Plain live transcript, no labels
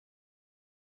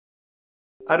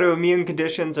Autoimmune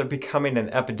conditions are becoming an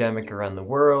epidemic around the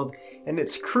world, and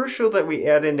it's crucial that we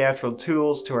add in natural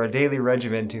tools to our daily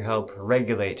regimen to help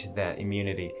regulate that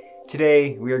immunity.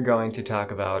 Today, we are going to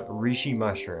talk about Reishi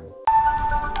Mushroom.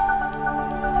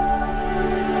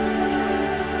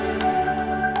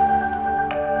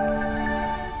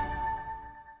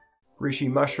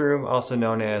 Reishi Mushroom, also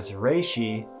known as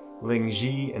Reishi,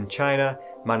 Lingzhi in China,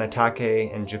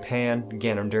 Mannetake in Japan,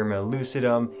 Ganoderma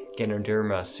lucidum,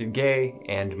 Ganoderma tsugae,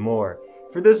 and more.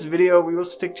 For this video, we will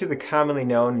stick to the commonly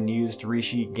known and used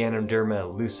Reishi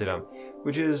Ganoderma lucidum,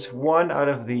 which is one out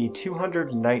of the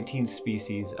 219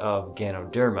 species of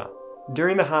Ganoderma.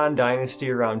 During the Han Dynasty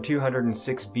around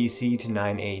 206 BC to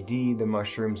 9 AD, the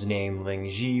mushroom's name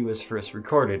Lingzhi was first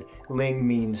recorded. Ling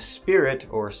means spirit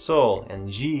or soul, and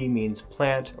Zhi means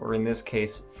plant, or in this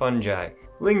case, fungi.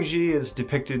 Lingzhi is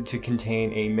depicted to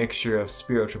contain a mixture of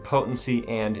spiritual potency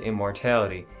and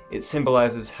immortality. It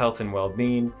symbolizes health and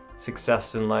well-being,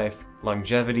 success in life,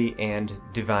 longevity, and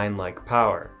divine-like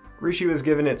power. Reishi was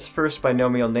given its first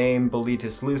binomial name,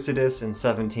 Boletus lucidus, in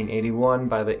 1781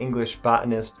 by the English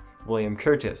botanist William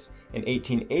Curtis. In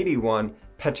 1881,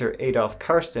 Peter Adolf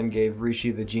Karsten gave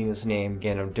Reishi the genus name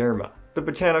Ganoderma. The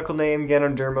botanical name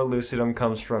Ganoderma lucidum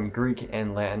comes from Greek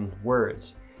and Latin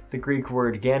words. The Greek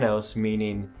word ganos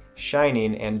meaning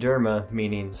shining and derma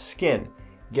meaning skin.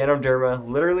 Ganoderma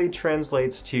literally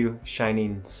translates to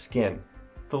shining skin.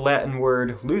 The Latin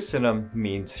word lucidum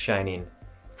means shining.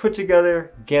 Put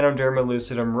together, Ganoderma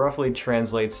lucidum roughly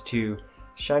translates to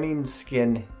shining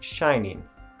skin shining.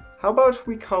 How about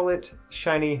we call it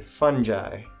shiny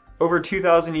fungi? Over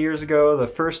 2,000 years ago, the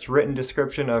first written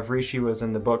description of Reishi was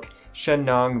in the book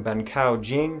Shennong Bankao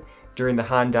Jing, during the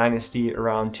Han Dynasty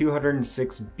around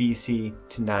 206 BC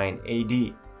to 9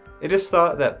 AD. It is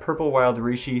thought that purple wild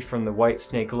reishi from the white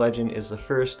snake legend is the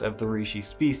first of the reishi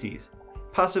species,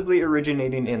 possibly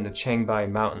originating in the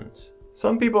Changbai Mountains.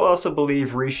 Some people also believe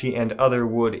reishi and other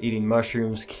wood-eating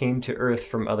mushrooms came to Earth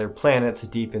from other planets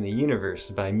deep in the universe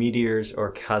by meteors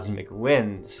or cosmic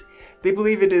winds. They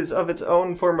believe it is of its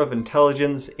own form of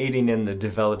intelligence, aiding in the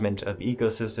development of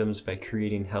ecosystems by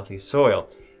creating healthy soil,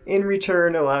 in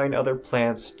return allowing other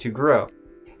plants to grow.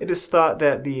 It is thought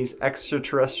that these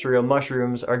extraterrestrial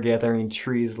mushrooms are gathering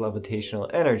trees' levitational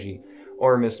energy,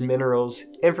 ormus minerals,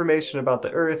 information about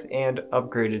the Earth, and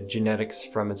upgraded genetics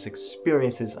from its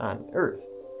experiences on Earth.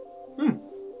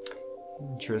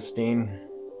 Interesting.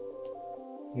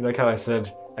 You like how I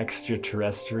said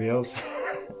extraterrestrials?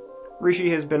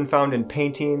 Reishi has been found in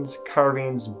paintings,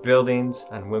 carvings, buildings,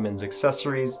 on women's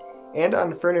accessories, and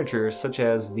on furniture such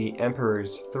as the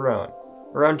Emperor's Throne.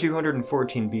 Around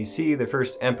 214 BC, the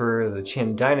first emperor of the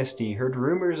Qin dynasty heard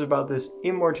rumors about this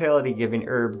immortality-giving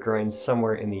herb growing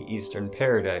somewhere in the Eastern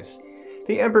Paradise.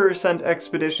 The emperor sent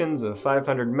expeditions of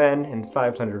 500 men and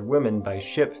 500 women by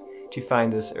ship to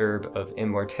find this herb of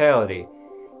immortality.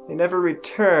 They never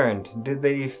returned. Did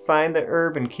they find the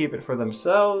herb and keep it for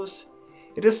themselves?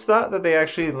 It is thought that they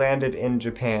actually landed in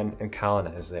Japan and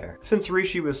colonized there. Since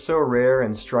reishi was so rare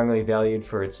and strongly valued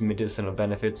for its medicinal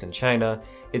benefits in China,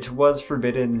 it was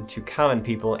forbidden to common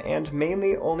people and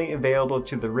mainly only available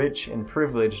to the rich and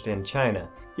privileged in China.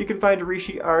 You can find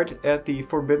reishi art at the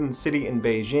Forbidden City in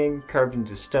Beijing, carved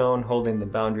into stone holding the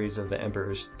boundaries of the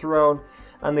Emperor's Throne,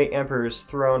 on the Emperor's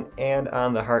Throne, and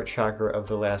on the heart chakra of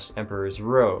the last Emperor's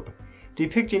robe,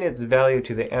 depicting its value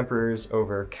to the emperors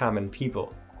over common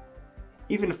people.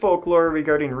 Even folklore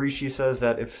regarding reishi says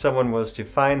that if someone was to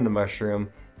find the mushroom,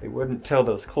 they wouldn't tell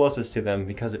those closest to them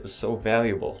because it was so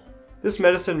valuable. This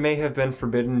medicine may have been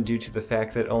forbidden due to the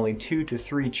fact that only 2 to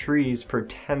 3 trees per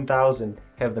 10,000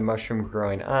 have the mushroom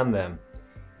growing on them.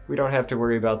 We don't have to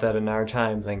worry about that in our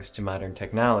time thanks to modern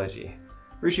technology.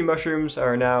 Reishi mushrooms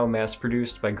are now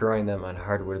mass-produced by growing them on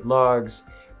hardwood logs,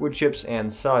 wood chips,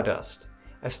 and sawdust.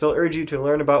 I still urge you to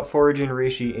learn about foraging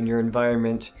reishi in your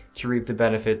environment to reap the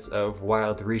benefits of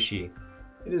wild reishi.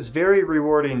 It is very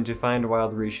rewarding to find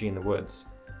wild reishi in the woods.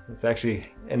 It's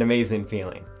actually an amazing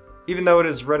feeling. Even though it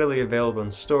is readily available in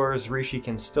stores, reishi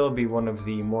can still be one of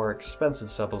the more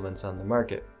expensive supplements on the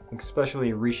market,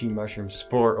 especially reishi mushroom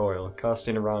spore oil,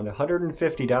 costing around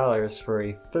 $150 for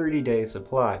a 30-day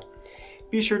supply.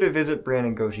 Be sure to visit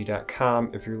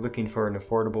brandongoji.com if you're looking for an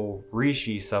affordable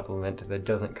reishi supplement that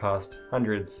doesn't cost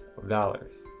hundreds of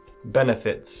dollars.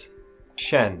 Benefits.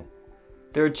 Shen.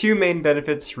 There are 2 main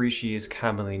benefits reishi is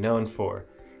commonly known for.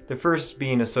 The first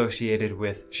being associated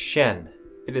with Shen.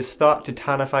 It is thought to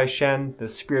tonify Shen, the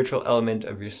spiritual element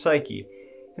of your psyche.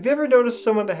 Have you ever noticed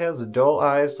someone that has dull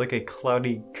eyes, like a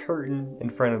cloudy curtain in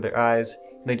front of their eyes,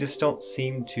 and they just don't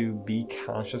seem to be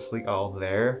consciously all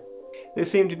there? They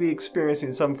seem to be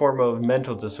experiencing some form of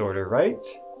mental disorder, right?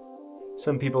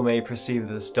 Some people may perceive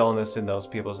this dullness in those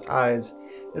people's eyes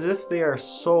as if they are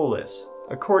soulless.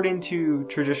 According to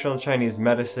traditional Chinese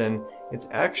medicine, it's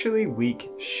actually weak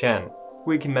Shen,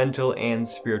 weak mental and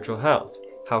spiritual health,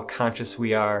 how conscious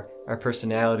we are, our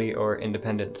personality or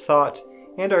independent thought,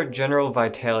 and our general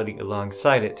vitality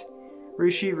alongside it.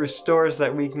 Reishi restores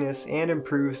that weakness and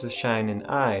improves the shine in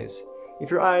eyes. If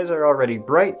your eyes are already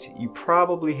bright, you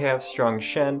probably have strong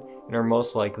Shen and are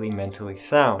most likely mentally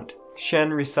sound.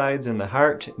 Shen resides in the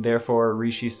heart, therefore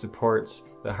Reishi supports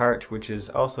the heart, which is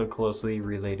also closely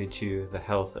related to the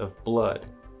health of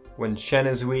blood. When Shen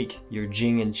is weak, your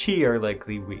Jing and Qi are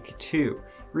likely weak too.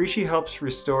 Reishi helps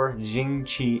restore Jing,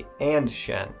 Qi, and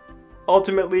Shen.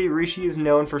 Ultimately, Reishi is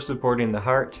known for supporting the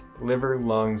heart, liver,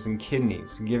 lungs, and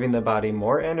kidneys, giving the body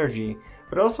more energy,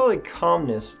 but also a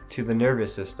calmness to the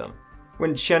nervous system.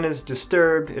 When Shen is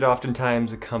disturbed, it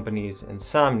oftentimes accompanies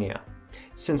insomnia.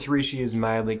 Since Reishi is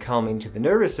mildly calming to the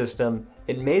nervous system,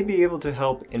 it may be able to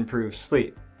help improve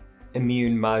sleep.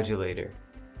 Immune modulator.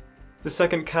 The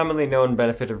second commonly known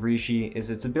benefit of Reishi is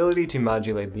its ability to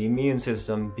modulate the immune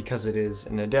system because it is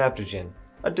an adaptogen.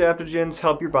 Adaptogens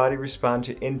help your body respond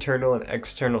to internal and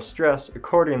external stress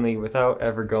accordingly without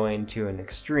ever going to an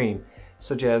extreme,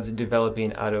 such as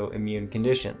developing autoimmune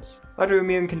conditions.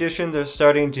 Autoimmune conditions are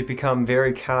starting to become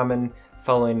very common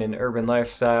following an urban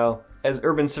lifestyle. As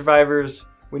urban survivors,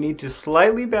 we need to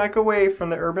slightly back away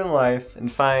from the urban life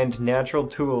and find natural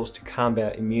tools to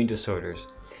combat immune disorders,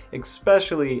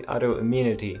 especially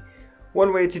autoimmunity.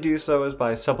 One way to do so is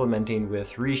by supplementing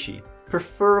with Reishi,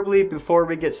 preferably before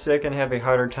we get sick and have a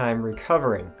harder time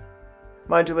recovering.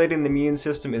 Modulating the immune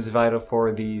system is vital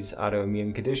for these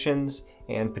autoimmune conditions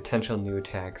and potential new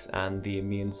attacks on the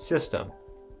immune system.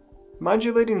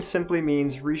 Modulating simply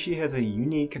means Reishi has a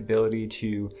unique ability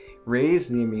to raise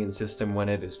the immune system when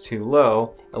it is too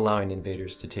low, allowing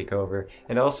invaders to take over,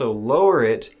 and also lower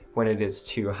it when it is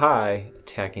too high,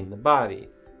 attacking the body.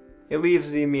 It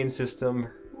leaves the immune system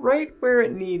right where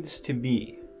it needs to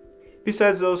be.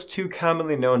 Besides those two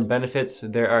commonly known benefits,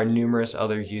 there are numerous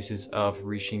other uses of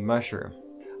Reishi Mushroom.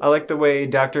 I like the way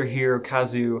Dr.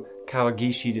 Hirokazu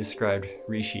Kawagishi described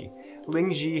Reishi.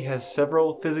 Lingzhi has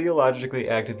several physiologically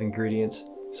active ingredients,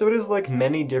 so it is like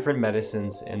many different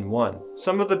medicines in one.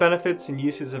 Some of the benefits and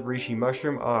uses of Reishi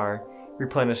Mushroom are: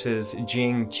 replenishes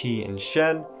Jing, Qi, and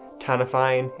Shen,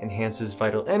 tonifying, enhances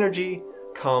vital energy,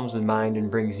 calms the mind and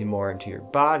brings you more into your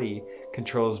body,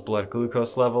 controls blood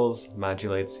glucose levels,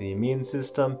 modulates the immune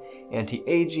system,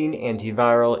 anti-aging,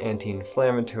 antiviral,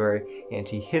 anti-inflammatory,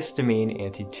 antihistamine,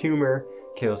 anti-tumor,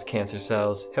 kills cancer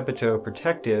cells,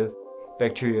 hepatoprotective,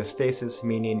 bacteriostasis,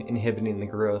 meaning inhibiting the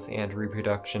growth and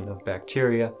reproduction of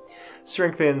bacteria,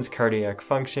 strengthens cardiac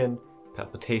function,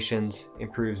 palpitations,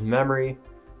 improves memory,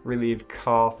 relieve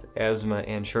cough, asthma,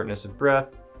 and shortness of breath,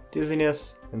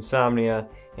 dizziness, insomnia,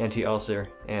 anti-ulcer,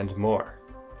 and more.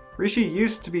 Reishi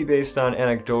used to be based on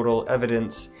anecdotal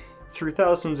evidence through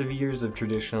thousands of years of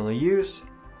traditional use.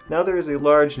 Now there is a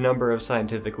large number of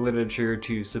scientific literature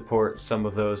to support some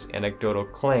of those anecdotal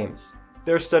claims.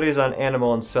 There are studies on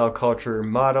animal and cell culture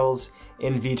models,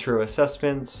 in vitro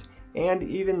assessments, and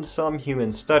even some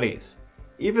human studies.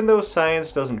 Even though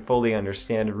science doesn't fully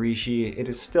understand Reishi, it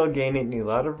is still gaining a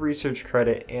lot of research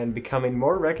credit and becoming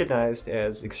more recognized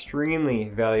as extremely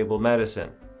valuable medicine.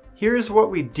 Here's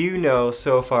what we do know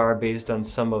so far based on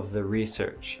some of the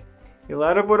research. A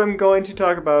lot of what I'm going to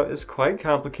talk about is quite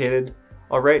complicated.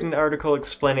 I'll write an article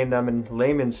explaining them in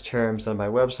layman's terms on my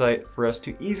website for us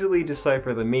to easily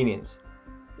decipher the meanings.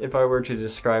 If I were to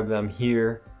describe them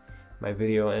here, my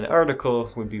video and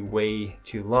article would be way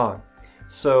too long.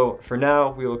 So for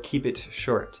now, we will keep it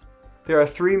short. There are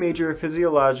three major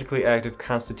physiologically active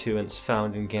constituents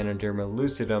found in Ganoderma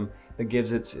lucidum that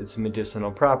gives it its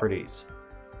medicinal properties: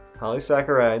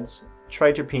 polysaccharides,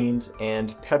 triterpenes,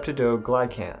 and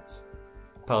peptidoglycans.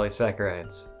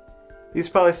 Polysaccharides. These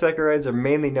polysaccharides are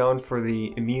mainly known for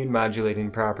the immune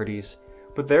modulating properties,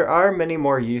 but there are many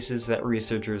more uses that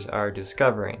researchers are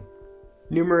discovering.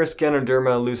 Numerous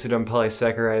Ganoderma lucidum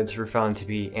polysaccharides were found to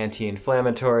be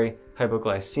anti-inflammatory,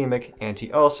 hypoglycemic,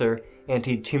 anti-ulcer,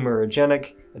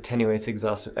 anti-tumorigenic, attenuates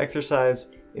exhaustive exercise,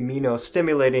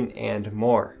 immunostimulating, and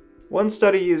more. One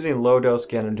study using low-dose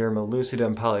Ganoderma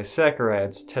lucidum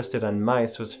polysaccharides tested on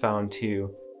mice was found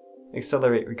to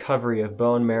accelerate recovery of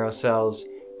bone marrow cells,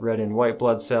 red and white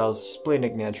blood cells,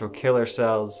 splenic natural killer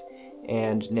cells,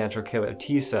 and natural killer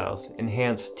T cells,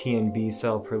 enhance T and B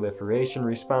cell proliferation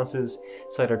responses,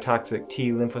 cytotoxic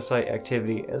T lymphocyte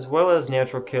activity, as well as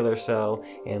natural killer cell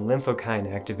and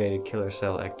lymphokine activated killer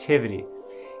cell activity.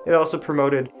 It also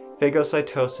promoted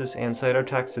phagocytosis, and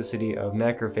cytotoxicity of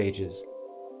macrophages.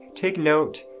 Take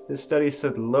note, this study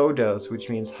said low dose, which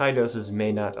means high doses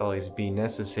may not always be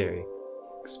necessary,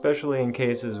 especially in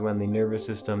cases when the nervous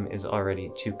system is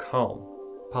already too calm.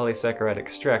 Polysaccharide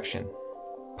extraction.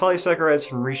 Polysaccharides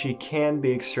from reishi can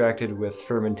be extracted with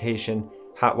fermentation,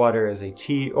 hot water as a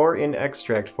tea, or in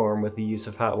extract form with the use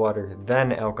of hot water,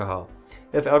 then alcohol.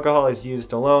 If alcohol is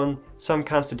used alone, some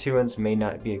constituents may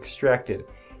not be extracted.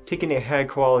 Taking a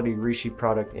high-quality reishi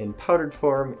product in powdered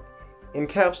form, in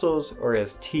capsules, or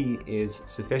as tea is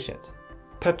sufficient.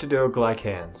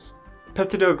 Peptidoglycans.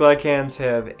 Peptidoglycans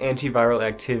have antiviral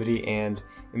activity and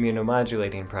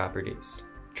immunomodulating properties.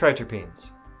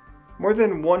 Triterpenes. More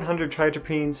than 100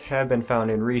 triterpenes have been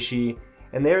found in reishi,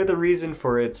 and they are the reason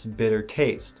for its bitter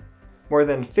taste. More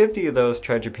than 50 of those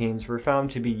triterpenes were found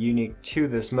to be unique to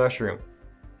this mushroom.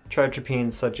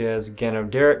 Triterpenes such as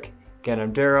ganoderic,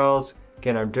 ganoderols,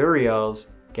 ganoduriols,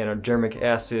 ganodermic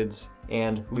acids,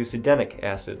 and lucidinic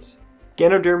acids.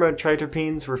 Ganoderma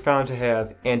triterpenes were found to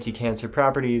have anti-cancer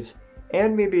properties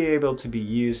and may be able to be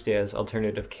used as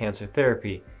alternative cancer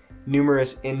therapy.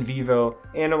 Numerous in vivo,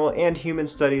 animal, and human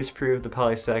studies prove the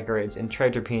polysaccharides in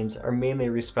triterpenes are mainly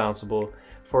responsible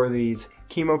for these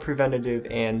chemopreventative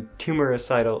and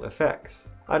tumoricidal effects.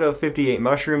 Out of 58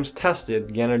 mushrooms tested,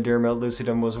 Ganoderma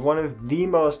lucidum was one of the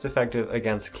most effective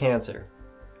against cancer.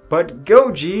 But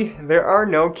Goji, there are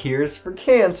no cures for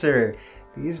cancer!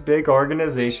 These big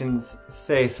organizations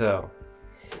say so.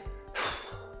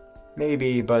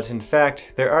 Maybe, but in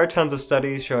fact, there are tons of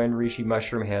studies showing reishi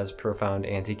mushroom has profound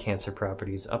anti-cancer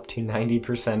properties, up to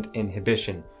 90%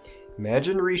 inhibition.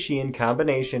 Imagine reishi in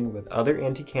combination with other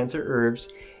anti-cancer herbs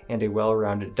and a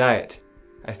well-rounded diet.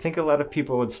 I think a lot of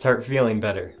people would start feeling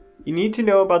better. You need to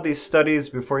know about these studies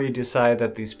before you decide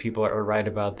that these people are right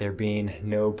about there being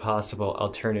no possible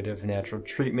alternative natural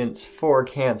treatments for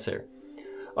cancer.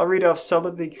 I'll read off some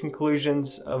of the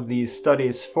conclusions of these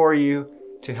studies for you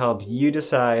to help you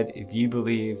decide if you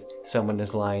believe someone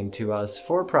is lying to us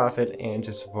for profit and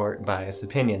to support biased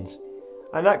opinions.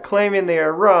 I'm not claiming they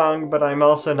are wrong, but I'm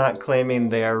also not claiming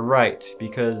they are right,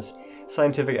 because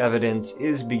scientific evidence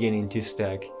is beginning to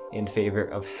stack in favor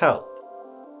of health.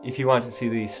 If you want to see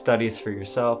these studies for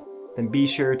yourself, then be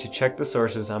sure to check the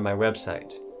sources on my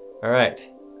website.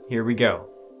 Alright, here we go.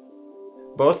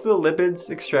 Both the lipids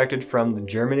extracted from the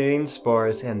germinating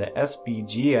spores and the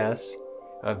SBGS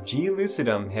of G.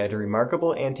 lucidum had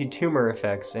remarkable anti-tumor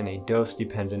effects in a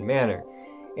dose-dependent manner,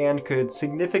 and could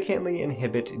significantly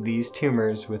inhibit these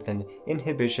tumors with an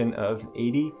inhibition of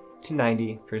 80 to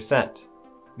 90%.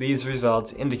 These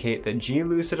results indicate that G.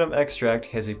 lucidum extract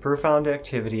has a profound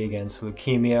activity against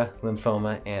leukemia,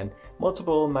 lymphoma, and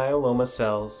multiple myeloma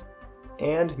cells,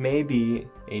 and may be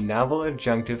a novel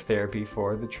adjunctive therapy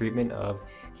for the treatment of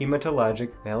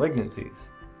hematologic malignancies.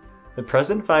 The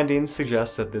present findings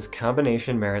suggest that this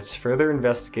combination merits further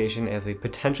investigation as a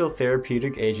potential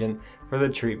therapeutic agent for the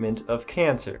treatment of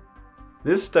cancer.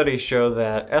 This study showed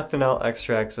that ethanol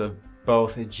extracts of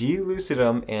both G.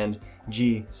 lucidum and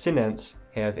G. sinense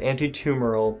have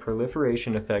anti-tumoral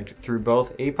proliferation effect through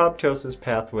both apoptosis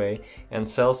pathway and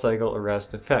cell cycle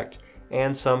arrest effect,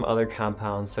 and some other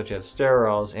compounds such as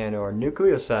sterols and/or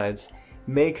nucleosides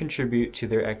may contribute to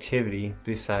their activity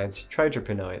besides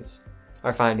triterpenoids.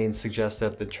 Our findings suggest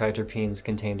that the triterpenes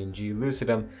contained in G.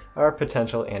 lucidum are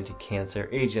potential anti-cancer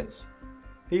agents.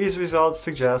 These results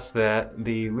suggest that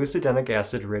the lucidinic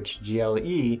acid-rich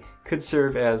GLE could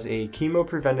serve as a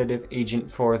chemopreventative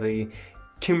agent for the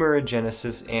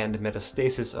tumorigenesis and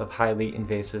metastasis of highly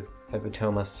invasive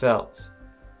hepatoma cells.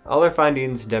 All our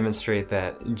findings demonstrate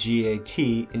that GAT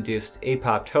induced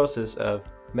apoptosis of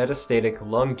metastatic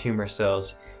lung tumor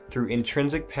cells through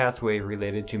intrinsic pathway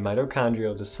related to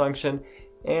mitochondrial dysfunction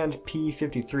and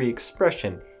p53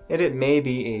 expression, and it may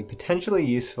be a potentially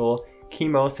useful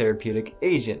chemotherapeutic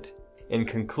agent. In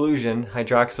conclusion,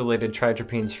 hydroxylated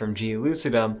triterpenes from G.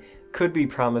 lucidum could be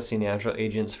promising natural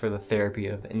agents for the therapy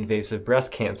of invasive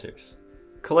breast cancers.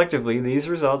 Collectively, these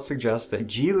results suggest that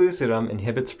G. lucidum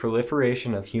inhibits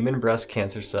proliferation of human breast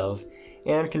cancer cells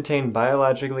and contain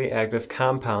biologically active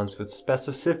compounds with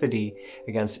specificity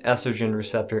against estrogen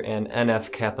receptor and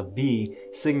NF-kappa B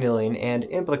signaling, and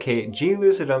implicate G.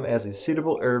 lucidum as a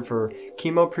suitable herb for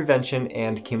chemoprevention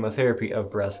and chemotherapy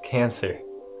of breast cancer.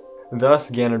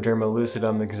 Thus, Ganoderma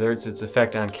lucidum exerts its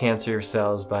effect on cancer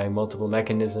cells by multiple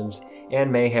mechanisms and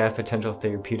may have potential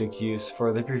therapeutic use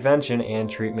for the prevention and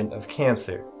treatment of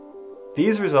cancer.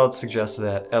 These results suggest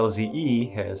that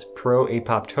LZE has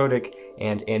pro-apoptotic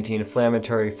and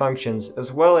anti-inflammatory functions,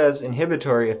 as well as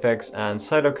inhibitory effects on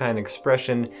cytokine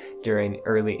expression during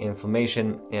early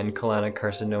inflammation and colonic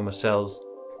carcinoma cells,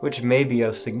 which may be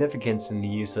of significance in the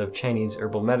use of Chinese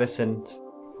herbal medicines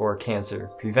for cancer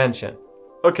prevention.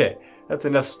 Okay, that's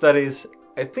enough studies.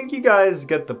 I think you guys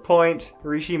get the point.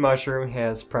 Reishi mushroom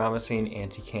has promising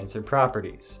anti-cancer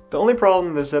properties. The only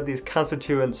problem is that these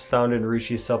constituents found in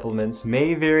reishi supplements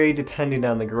may vary depending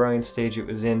on the growing stage it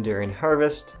was in during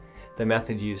harvest, the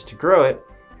method used to grow it,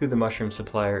 who the mushroom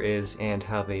supplier is, and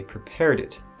how they prepared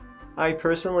it. I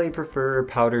personally prefer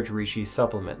powdered reishi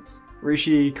supplements.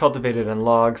 Reishi cultivated on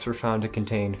logs were found to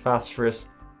contain phosphorus,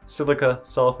 silica,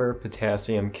 sulfur,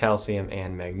 potassium, calcium,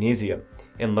 and magnesium.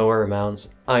 In lower amounts,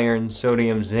 iron,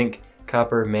 sodium, zinc,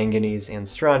 copper, manganese, and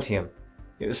strontium.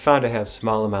 It was found to have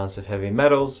small amounts of heavy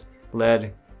metals,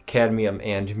 lead, cadmium,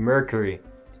 and mercury.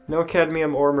 No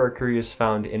cadmium or mercury is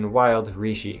found in wild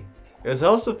reishi. It was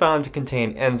also found to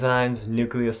contain enzymes,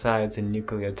 nucleosides, and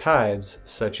nucleotides,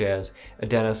 such as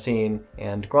adenosine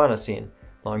and guanosine,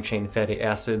 long-chain fatty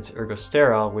acids,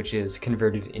 ergosterol, which is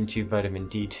converted into vitamin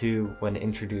D2 when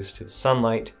introduced to the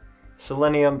sunlight,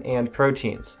 selenium, and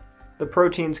proteins. The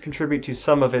proteins contribute to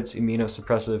some of its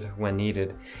immunosuppressive, when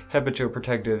needed,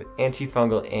 hepatoprotective,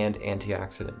 antifungal, and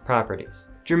antioxidant properties.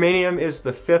 Germanium is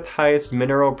the 5th highest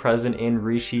mineral present in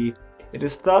reishi. It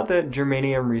is thought that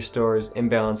germanium restores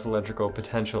imbalanced electrical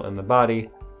potential in the body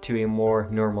to a more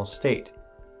normal state.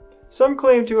 Some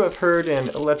claim to have heard an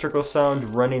electrical sound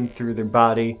running through their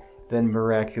body, then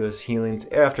miraculous healings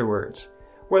afterwards.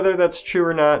 Whether that's true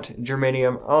or not,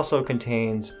 germanium also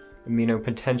contains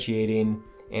immunopotentiating,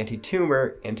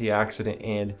 anti-tumor, antioxidant,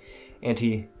 and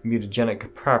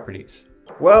anti-mutagenic properties.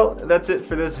 Well, that's it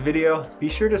for this video. Be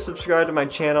sure to subscribe to my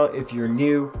channel if you're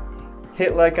new.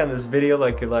 Hit like on this video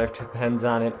like your life depends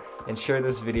on it, and share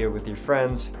this video with your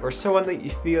friends or someone that you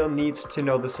feel needs to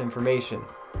know this information.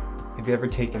 Have you ever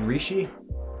taken reishi?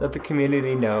 Let the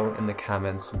community know in the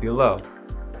comments below.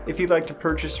 If you'd like to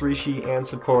purchase reishi and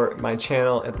support my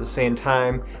channel at the same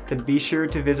time, then be sure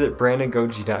to visit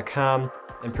brandongoji.com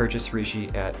and purchase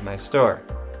reishi at my store.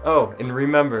 Oh, and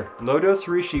remember, low-dose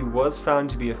reishi was found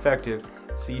to be effective,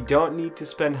 so you don't need to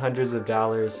spend hundreds of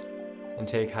dollars and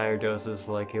take higher doses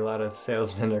like a lot of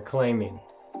salesmen are claiming.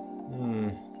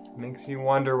 Makes you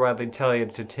wonder why they tell you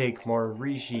to take more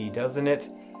reishi, doesn't it?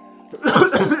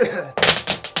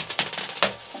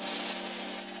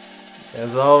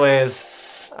 As always,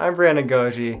 I'm Brandon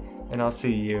Goji, and I'll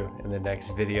see you in the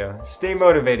next video. Stay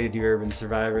motivated, you urban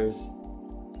survivors.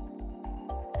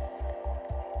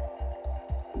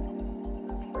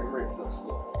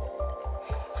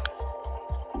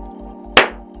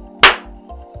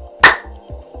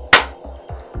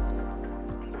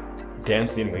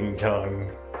 Dancing Ling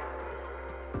tongue.